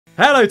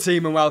Hello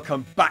team and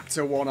welcome back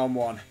to One on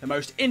One, the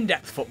most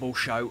in-depth football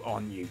show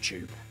on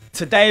YouTube.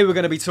 Today we're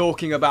going to be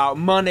talking about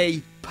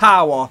money,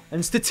 power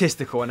and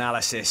statistical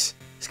analysis.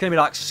 It's going to be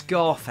like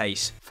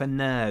Scarface for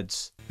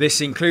nerds. This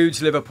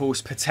includes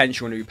Liverpool's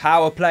potential new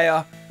power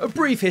player, a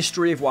brief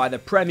history of why the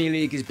Premier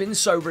League has been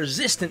so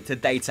resistant to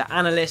data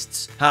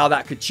analysts, how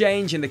that could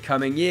change in the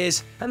coming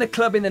years, and the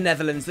club in the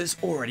Netherlands that's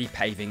already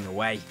paving the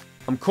way.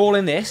 I'm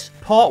calling this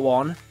part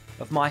 1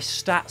 of my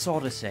stats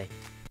odyssey.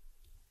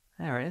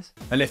 There it is.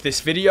 And if this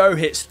video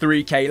hits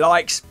 3k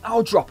likes,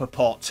 I'll drop a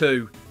part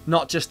 2.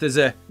 Not just as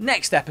a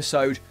next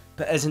episode,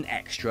 but as an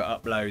extra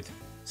upload.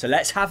 So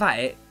let's have at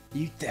it,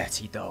 you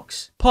dirty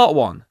dogs. Part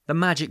 1. The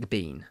Magic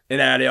Bean. In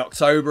early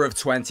October of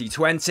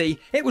 2020,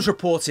 it was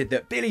reported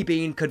that Billy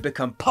Beane could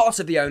become part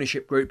of the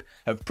ownership group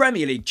of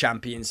Premier League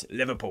champions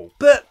Liverpool.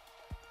 But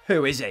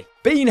who is he?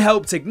 Beane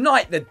helped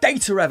ignite the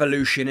data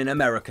revolution in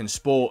American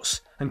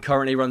sports and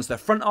currently runs the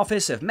front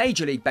office of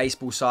Major League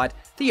Baseball side,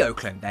 the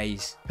Oakland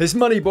A's. His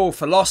Moneyball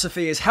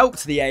philosophy has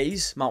helped the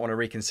A's, might want to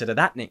reconsider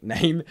that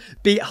nickname,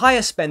 beat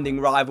higher spending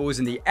rivals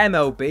in the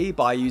MLB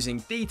by using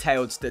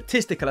detailed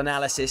statistical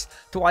analysis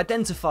to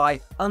identify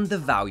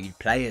undervalued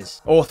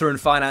players. Author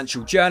and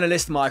financial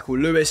journalist Michael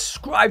Lewis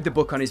scribed a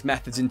book on his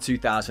methods in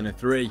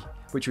 2003.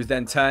 Which was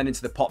then turned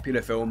into the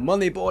popular film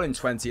Moneyball in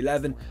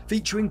 2011,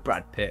 featuring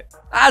Brad Pitt.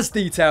 As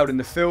detailed in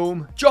the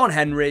film, John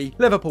Henry,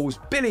 Liverpool's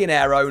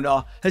billionaire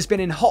owner, has been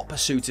in hot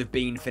pursuit of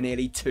Beane for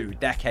nearly 2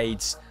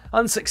 decades,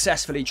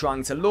 unsuccessfully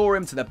trying to lure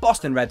him to the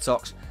Boston Red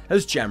Sox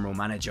as general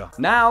manager.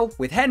 Now,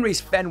 with Henry's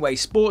Fenway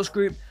Sports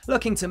Group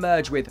looking to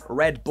merge with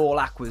Red Ball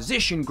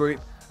Acquisition Group,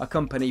 a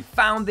company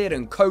founded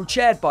and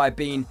co-chaired by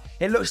Beane,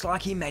 it looks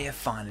like he may have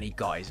finally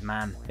got his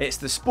man. It's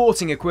the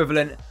sporting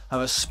equivalent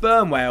of a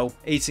sperm whale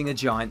eating a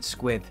giant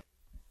squid.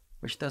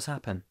 Which does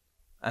happen,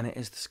 and it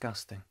is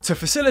disgusting. To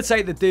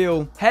facilitate the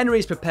deal,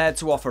 Henry's prepared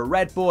to offer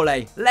Red Bull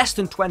a less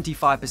than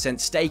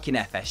 25% stake in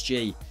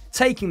FSG,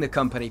 taking the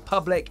company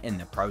public in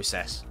the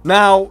process.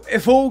 Now,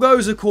 if all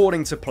goes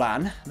according to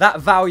plan,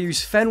 that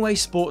values Fenway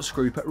Sports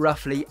Group at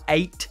roughly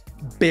 $8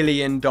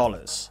 billion.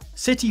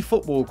 City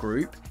Football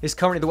Group is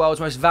currently the world's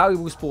most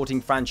valuable sporting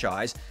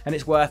franchise and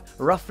it's worth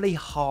roughly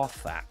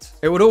half that.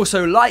 It would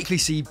also likely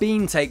see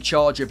Beane take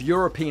charge of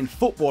European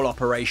football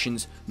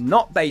operations,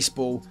 not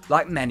baseball,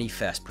 like many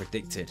first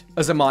predicted.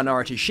 As a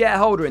minority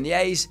shareholder in the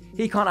A's,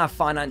 he can't have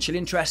financial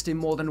interest in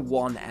more than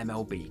one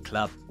MLB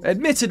club.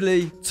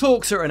 Admittedly,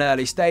 talks are at an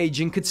early stage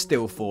and could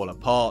still fall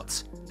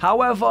apart.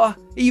 However,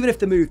 even if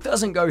the move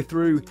doesn't go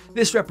through,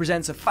 this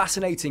represents a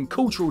fascinating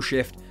cultural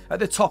shift at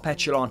the top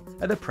echelon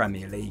of the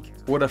Premier League.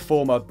 Would a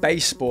former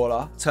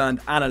baseballer turned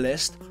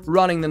analyst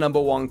running the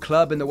 #1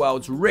 club in the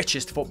world's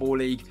richest football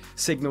league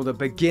signal the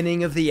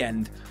beginning of the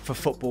end for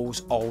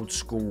football's old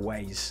school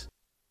ways?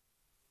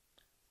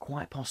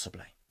 Quite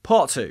possibly.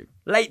 Part 2.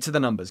 Late to the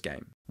numbers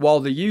game.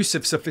 While the use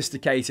of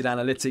sophisticated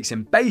analytics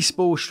in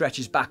baseball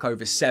stretches back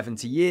over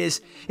 70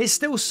 years, it's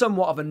still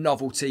somewhat of a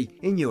novelty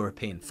in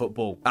European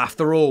football.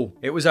 After all,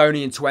 it was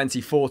only in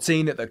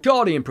 2014 that The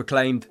Guardian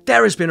proclaimed,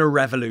 "There has been a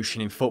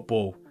revolution in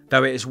football,"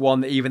 though it is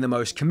one that even the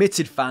most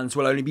committed fans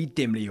will only be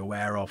dimly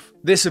aware of.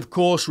 This of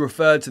course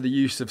referred to the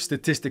use of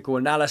statistical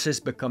analysis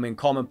becoming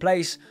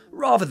commonplace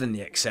rather than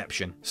the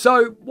exception.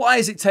 So why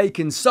has it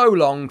taken so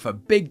long for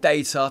big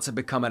data to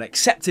become an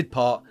accepted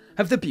part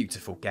of the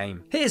beautiful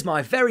game? Here's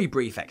my very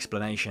brief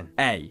explanation.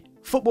 A.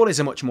 Football is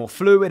a much more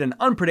fluid and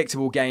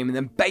unpredictable game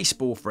than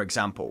baseball, for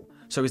example,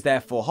 so is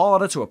therefore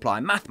harder to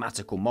apply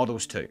mathematical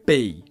models to.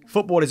 B.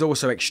 Football is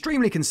also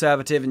extremely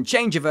conservative and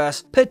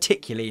change-averse,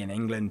 particularly in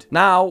England.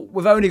 Now,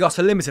 we've only got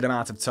a limited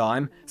amount of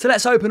time, so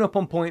let's open up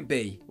on point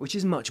B, which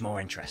is much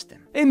more interesting.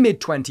 In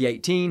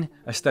mid-2018,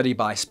 a study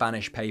by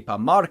Spanish paper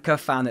Marca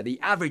found that the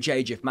average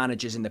age of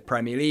managers in the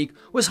Premier League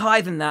was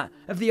higher than that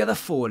of the other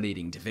 4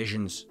 leading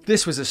divisions.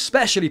 This was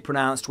especially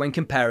pronounced when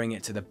comparing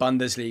it to the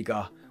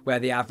Bundesliga, where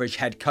the average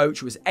head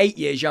coach was 8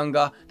 years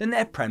younger than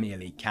their Premier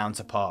League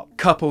counterpart.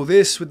 Couple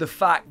this with the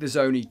fact there's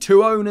only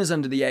 2 owners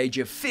under the age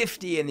of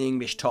 50 in the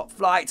English top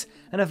flight,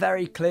 and a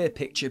very clear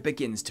picture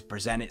begins to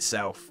present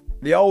itself.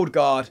 The old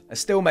guard are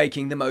still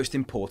making the most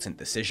important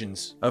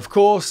decisions. Of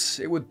course,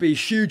 it would be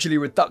hugely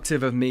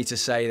reductive of me to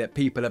say that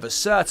people of a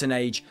certain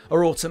age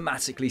are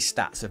automatically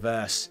stats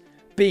averse.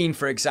 Beane,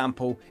 for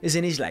example, is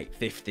in his late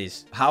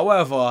 50s.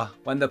 However,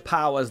 when the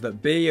powers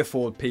that be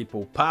afford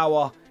people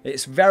power,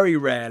 it's very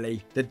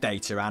rarely the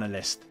data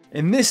analyst.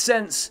 In this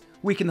sense,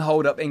 we can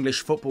hold up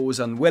English football's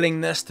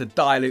unwillingness to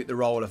dilute the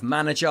role of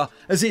manager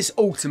as its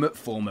ultimate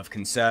form of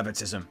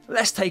conservatism.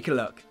 Let's take a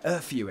look at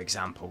a few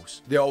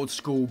examples. The old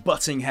school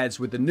butting heads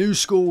with the new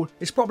school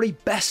is probably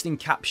best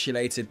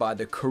encapsulated by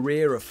the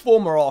career of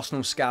former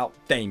Arsenal scout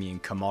Damien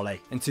Comolli.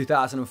 In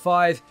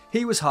 2005,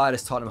 he was hired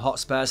as Tottenham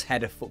Hotspur's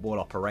head of football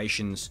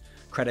operations,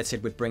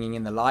 credited with bringing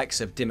in the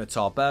likes of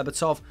Dimitar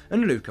Berbatov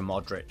and Luka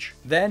Modric.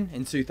 Then,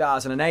 in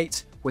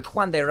 2008, with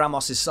Juan de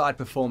Ramos' side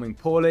performing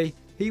poorly,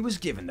 he was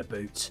given the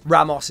boot.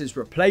 Ramos'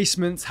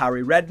 replacement,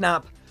 Harry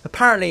Redknapp,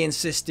 apparently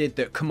insisted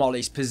that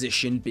Comolli's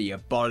position be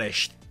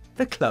abolished.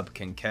 the club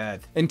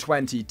concurred. In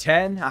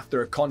 2010,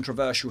 after a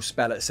controversial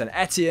spell at St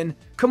Etienne,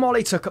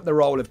 Comolli took up the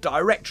role of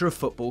Director of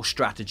Football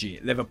Strategy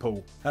at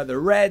Liverpool. At the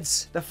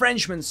Reds, the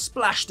Frenchman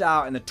splashed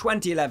out in the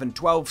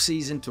 2011-12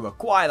 season to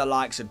acquire the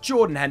likes of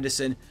Jordan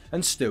Henderson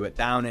and Stuart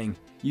Downing,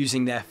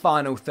 using their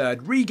final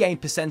third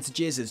regained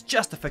percentages as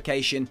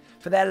justification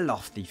for their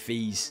lofty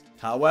fees.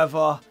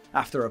 However,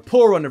 after a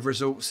poor run of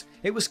results,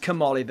 it was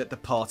Comolli that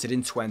departed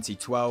in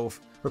 2012,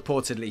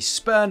 reportedly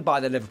spurned by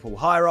the Liverpool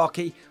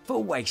hierarchy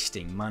for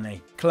wasting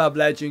money. Club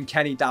legend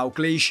Kenny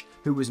Dalglish,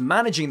 who was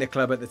managing the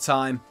club at the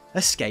time,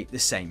 escaped the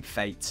same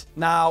fate.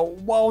 Now,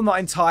 while not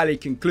entirely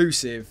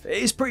conclusive,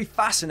 it is pretty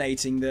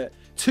fascinating that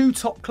two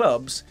top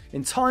clubs,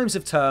 in times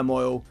of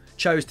turmoil,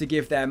 chose to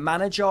give their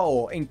manager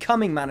or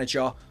incoming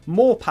manager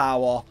more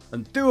power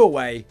and do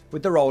away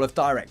with the role of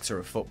director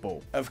of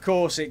football. Of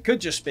course, it could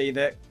just be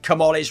that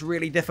Comolli is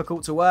really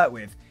difficult to work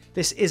with.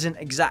 This isn't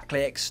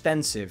exactly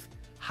extensive.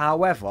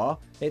 However,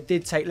 it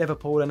did take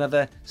Liverpool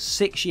another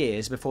 6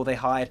 years before they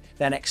hired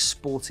their next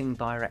sporting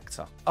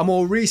director. A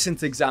more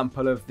recent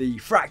example of the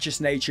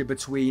fractious nature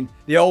between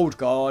the old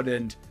guard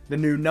and the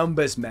new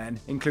numbers men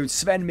includes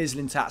Sven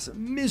Mislintat's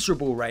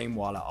miserable reign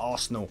while at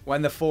Arsenal.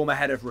 When the former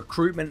head of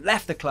recruitment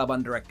left the club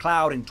under a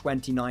cloud in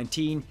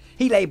 2019,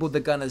 he labelled the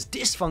Gunners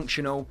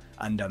dysfunctional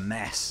and a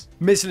mess.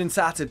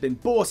 Mislintat had been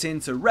brought in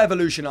to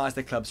revolutionise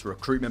the club's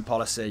recruitment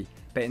policy,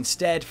 but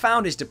instead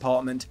found his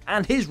department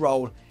and his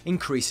role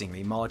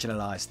increasingly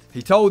marginalised.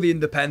 He told The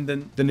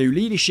Independent the new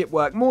leadership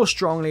worked more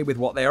strongly with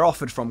what they are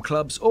offered from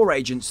clubs or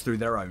agents through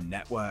their own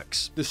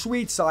networks. The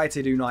Swede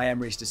cited Unai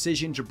Emery's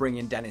decision to bring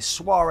in Denis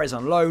Suarez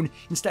on loan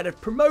instead of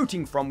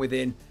promoting from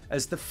within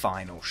as the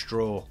final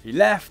straw. He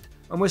left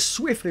and was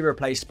swiftly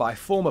replaced by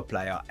former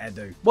player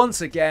Edu. Once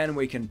again,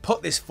 we can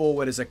put this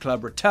forward as a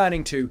club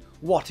returning to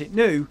what it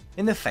knew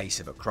in the face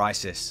of a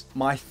crisis.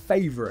 My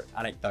favourite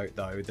anecdote,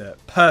 though,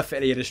 that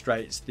perfectly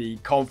illustrates the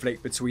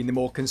conflict between the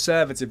more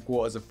conservative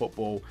quarters of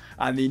football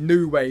and the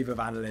new wave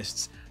of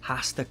analysts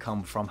has to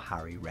come from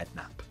Harry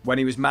Redknapp. When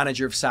he was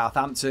manager of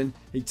Southampton,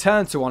 he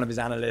turned to one of his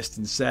analysts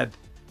and said,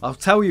 "I'll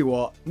tell you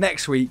what,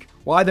 next week,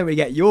 why don't we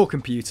get your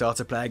computer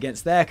to play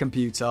against their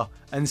computer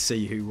and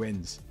see who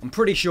wins?" I'm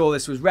pretty sure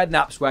this was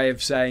Redknapp's way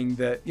of saying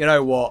that, you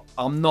know what,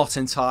 I'm not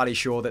entirely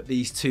sure that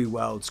these two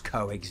worlds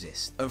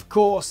coexist. Of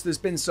course, there's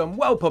been some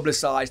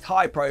well-publicised,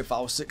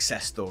 high-profile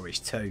success stories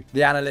too.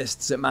 The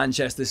analysts at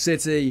Manchester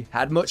City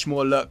had much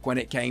more luck when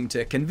it came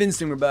to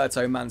convincing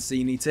Roberto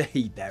Mancini to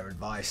heed their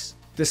advice.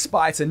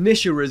 Despite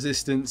initial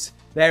resistance,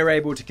 they were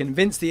able to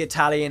convince the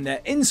Italian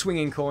that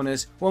in-swinging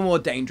corners were more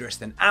dangerous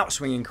than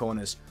out-swinging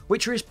corners,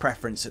 which were his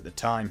preference at the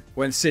time.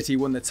 When City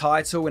won the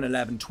title in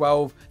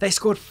 11-12, they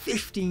scored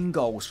 15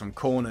 goals from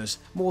corners,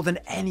 more than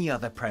any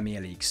other Premier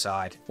League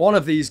side. One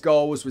of these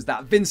goals was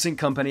that Vincent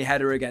Kompany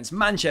header against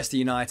Manchester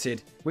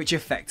United, which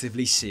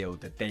effectively sealed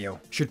the deal.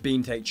 Should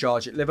Beane take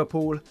charge at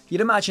Liverpool,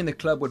 you'd imagine the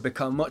club would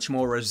become much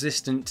more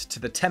resistant to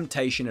the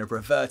temptation of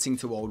reverting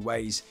to old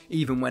ways,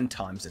 even when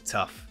times are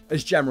tough.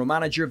 As general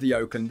manager of the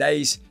Oakland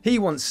A's, he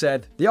once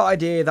said, "The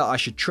idea that I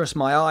should trust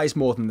my eyes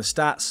more than the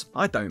stats,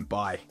 I don't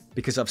buy.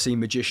 Because I've seen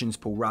magicians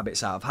pull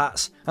rabbits out of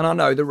hats, and I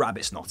know the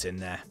rabbit's not in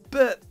there."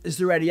 But is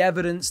there any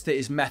evidence that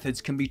his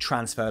methods can be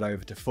transferred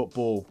over to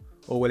football?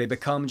 Or will he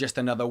become just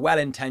another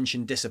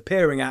well-intentioned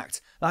disappearing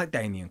act like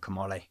Damien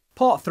Comolli?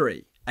 Part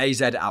 3.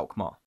 AZ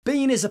Alkmaar.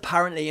 Beane is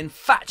apparently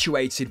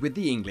infatuated with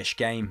the English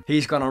game.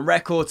 He's gone on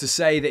record to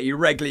say that he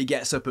regularly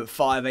gets up at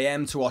 5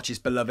 AM to watch his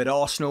beloved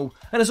Arsenal,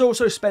 and has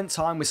also spent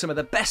time with some of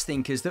the best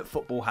thinkers that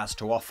football has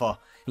to offer,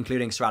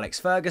 including Sir Alex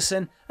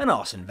Ferguson and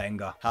Arsene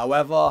Wenger.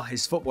 However,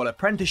 his football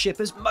apprenticeship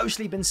has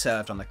mostly been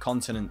served on the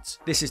continent.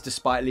 This is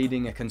despite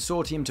leading a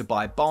consortium to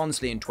buy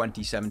Barnsley in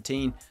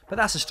 2017, but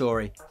that's a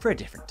story for a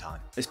different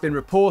time. It's been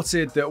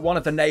reported that one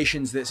of the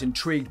nations that's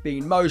intrigued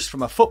Beane most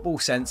from a football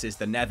sense is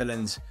the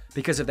Netherlands,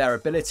 because of their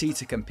ability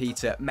to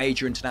compete at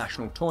major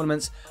international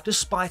tournaments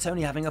despite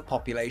only having a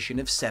population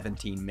of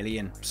 17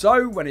 million.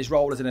 So, when his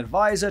role as an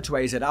advisor to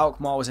AZ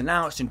Alkmaar was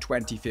announced in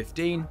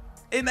 2015,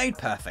 it made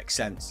perfect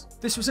sense.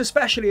 This was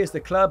especially as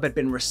the club had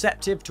been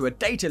receptive to a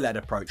data-led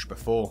approach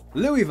before.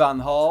 Louis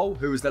van Gaal,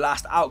 who was the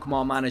last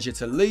Alkmaar manager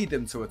to lead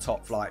them to a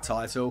top-flight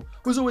title,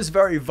 was always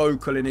very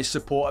vocal in his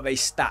support of a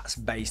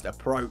stats-based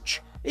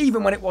approach,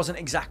 even when it wasn't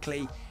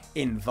exactly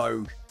in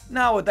vogue.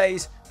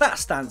 Nowadays, that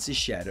stance is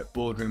shared at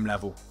boardroom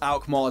level.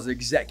 Alkmaar's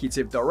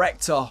executive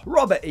director,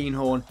 Robert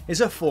Eenhoorn,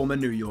 is a former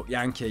New York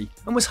Yankee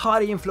and was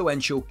highly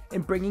influential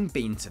in bringing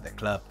Beane to the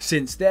club.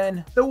 Since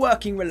then, the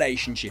working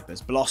relationship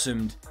has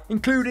blossomed,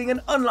 including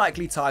an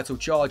unlikely title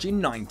charge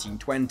in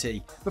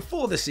 1920,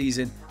 before the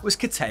season was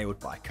curtailed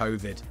by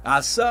COVID.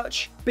 As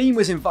such, Beane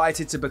was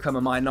invited to become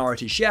a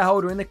minority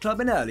shareholder in the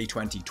club in early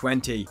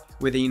 2020,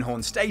 with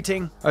Eenhoorn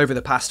stating, "Over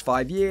the past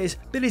 5 years,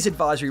 Billy's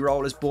advisory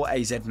role has brought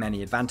AZ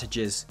many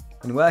advantages.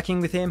 In working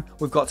with him,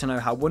 we've got to know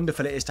how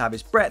wonderful it is to have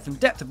his breadth and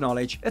depth of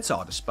knowledge at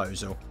our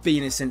disposal.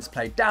 Beane has since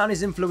played down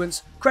his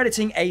influence,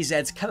 crediting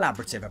AZ's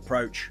collaborative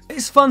approach.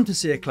 It's fun to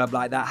see a club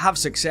like that have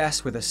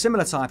success with a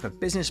similar type of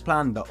business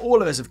plan that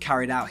all of us have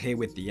carried out here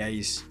with the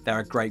A's. They're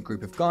a great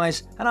group of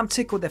guys, and I'm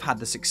tickled they've had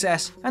the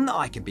success and that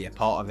I can be a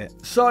part of it.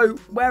 So,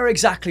 where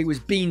exactly was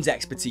Beane's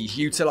expertise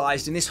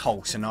utilised in this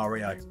whole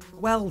scenario?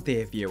 Well,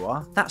 dear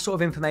viewer, that sort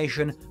of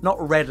information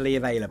not readily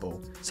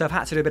available, so I've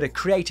had to do a bit of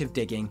creative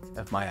digging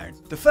of my own.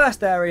 The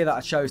first area that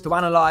I chose to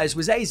analyse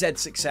was AZ's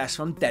success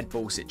from dead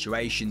ball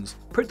situations,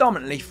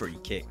 predominantly free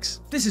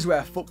kicks. This is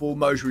where football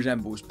most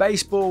resembles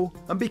baseball,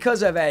 and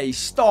because of a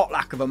stark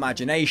lack of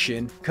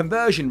imagination,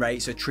 conversion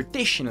rates are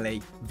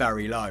traditionally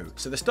very low,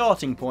 so the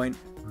starting point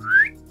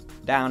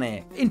down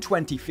here. In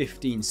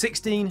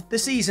 2015-16, the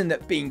season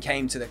that Beane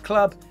came to the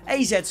club,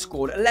 AZ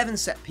scored 11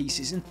 set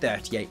pieces in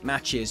 38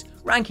 matches,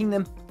 ranking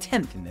them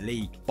 10th in the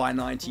league. By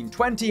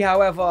 1920,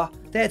 however,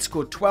 they had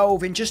scored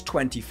 12 in just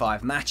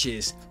 25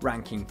 matches,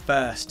 ranking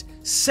first,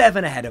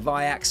 7 ahead of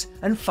Ajax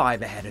and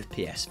 5 ahead of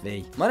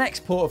PSV. My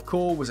next port of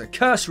call was a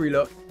cursory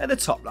look at the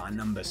top line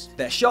numbers.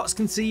 Their shots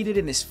conceded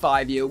in this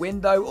 5-year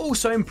window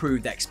also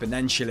improved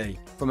exponentially,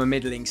 from a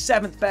middling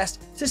 7th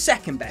best to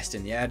 2nd best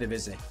in the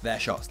Eredivisie. Their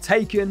shots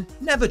taken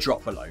never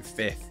dropped below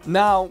 5th.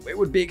 Now, it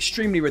would be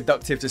extremely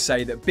reductive to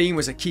say that Beane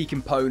was a key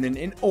component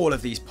in all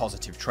of these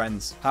positive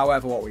trends.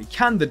 However, what we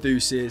can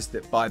deduce is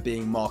that by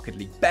being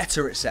markedly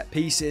better at set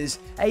pieces,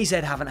 AZ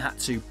haven't had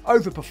to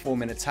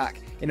overperform in attack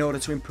in order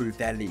to improve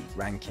their league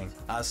ranking.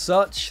 As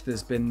such,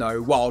 there's been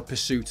no wild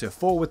pursuit of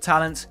forward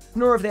talent,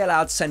 nor have they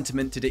allowed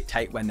sentiment to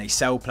dictate when they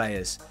sell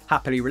players,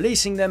 happily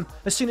releasing them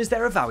as soon as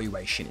their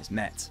evaluation is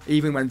met.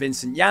 Even when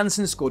Vincent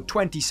Janssen scored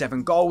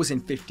 27 goals in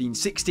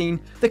 15-16,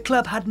 the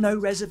club had no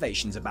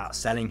reservations about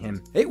selling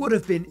him. It would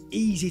have been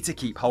easy to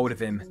keep hold of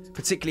him,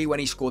 particularly when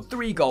he scored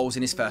 3 goals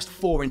in his first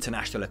 4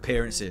 international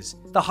appearances.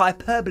 The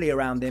hyperbole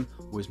around hhim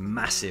was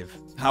massive.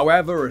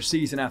 However, a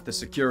season after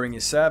securing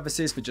his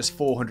services for just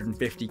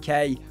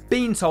 £450k,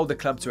 Beane told the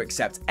club to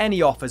accept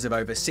any offers of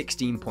over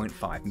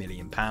 £16.5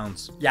 million.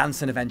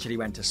 Janssen eventually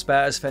went to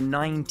Spurs for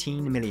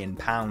 £19 million,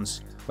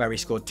 where he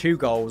scored 2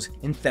 goals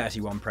in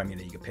 31 Premier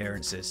League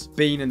appearances.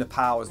 Beane and the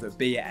powers that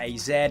be at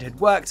AZ had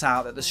worked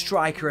out that the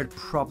striker had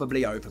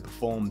probably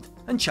overperformed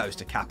and chose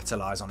to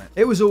capitalise on it.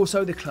 It was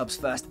also the club's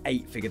first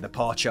 8-figure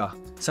departure,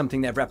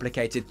 something they've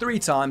replicated 3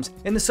 times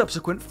in the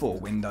subsequent 4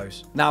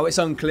 windows. Now, it's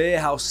unclear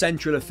how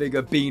central a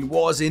figure Beane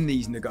was in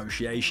these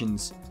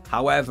negotiations.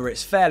 However,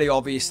 it's fairly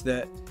obvious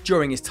that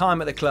during his time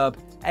at the club,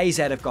 AZ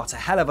have got a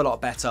hell of a lot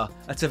better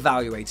at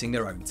evaluating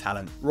their own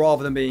talent.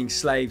 Rather than being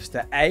slaves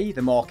to A,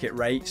 the market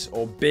rates,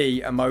 or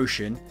B,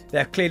 emotion,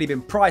 they've clearly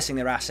been pricing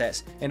their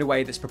assets in a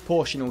way that's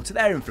proportional to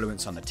their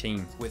influence on the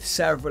team. With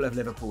several of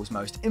Liverpool's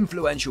most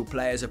influential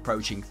players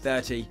approaching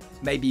 30,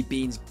 maybe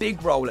Beane's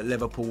big role at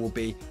Liverpool will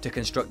be to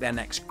construct their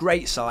next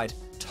great side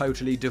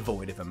totally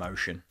devoid of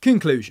emotion.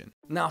 Conclusion.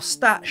 Now,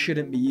 stats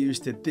shouldn't be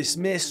used to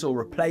dismiss or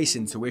replace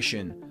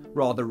intuition,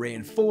 rather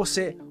reinforce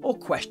it or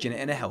question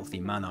it in a healthy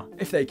manner.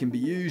 If they can be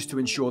used to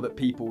ensure that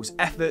people's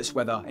efforts,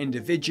 whether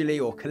individually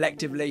or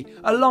collectively,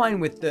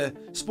 align with the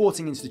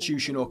sporting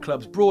institution or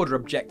club's broader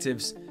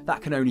objectives,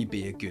 that can only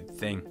be a good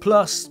thing.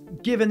 Plus,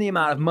 given the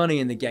amount of money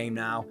in the game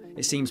now,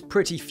 it seems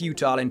pretty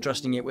futile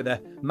entrusting it with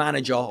a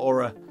manager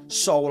or a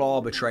sole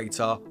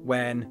arbitrator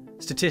when,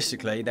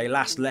 statistically, they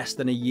last less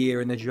than a year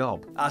in the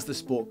job. As the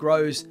sport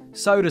grows,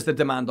 so does the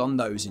demand on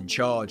those in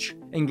charge.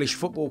 English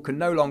football can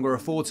no longer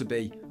afford to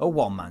be a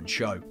one-man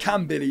show.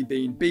 Can Billy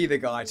Beane be the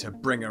guy to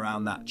bring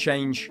around that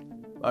change?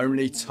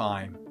 Only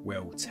time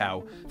will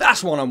tell.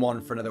 That's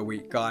one-on-one for another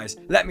week, guys.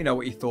 Let me know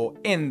what you thought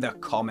in the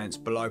comments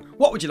below.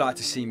 What would you like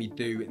to see me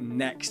do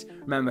next?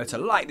 Remember to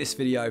like this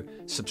video,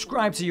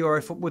 subscribe to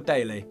Eurofootball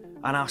Daily,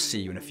 and I'll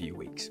see you in a few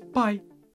weeks. Bye.